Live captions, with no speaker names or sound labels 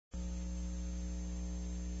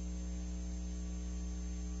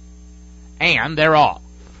And they're off.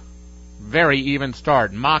 Very even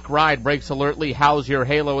start. Mock Ride breaks alertly. How's Your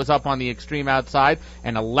Halo is up on the extreme outside,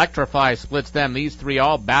 and Electrify splits them. These three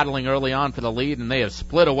all battling early on for the lead, and they have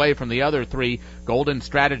split away from the other three. Golden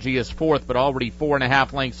Strategy is fourth, but already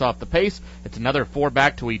 4.5 lengths off the pace. It's another 4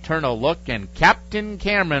 back to Eternal Look, and Captain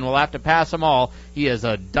Cameron will have to pass them all. He is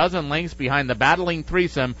a dozen lengths behind the battling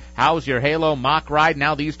threesome. How's Your Halo, Mock Ride.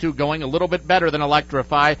 Now these two going a little bit better than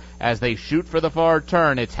Electrify as they shoot for the far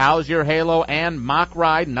turn. It's How's Your Halo and Mock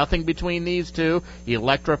Ride, nothing between these two.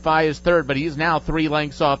 Electrify is third, but he's now 3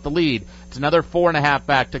 lengths off the lead. It's another 4.5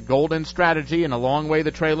 back to Golden Strategy, and a long way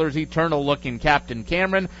the trailers Eternal Look and Captain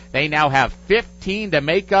Cameron. They now have 15 to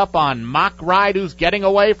make up on Mock Ride, who's getting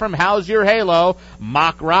away from How's Your Halo.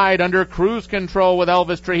 Mock Ride under cruise control with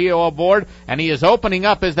Elvis Trujillo aboard, and he is opening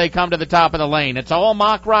up as they come to the top of the lane. It's all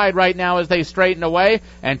Mock Ride right now as they straighten away,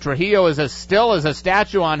 and Trujillo is as still as a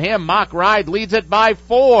statue on him. Mock Ride leads it by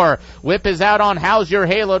 4. Whip is out on How's Your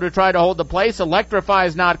Halo to try to hold the place. Electrify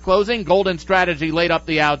is not closing. Golden Strategy laid up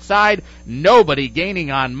the outside. Nobody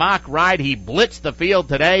gaining on Mock Ride. He blitzed the field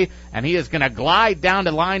today, and he is going to glide down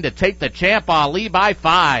the line to take the Champ Ali by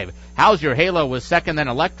 5. How's Your Halo was second, then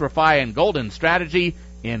Electrify and Golden Strategy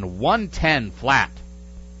in 1:10 flat.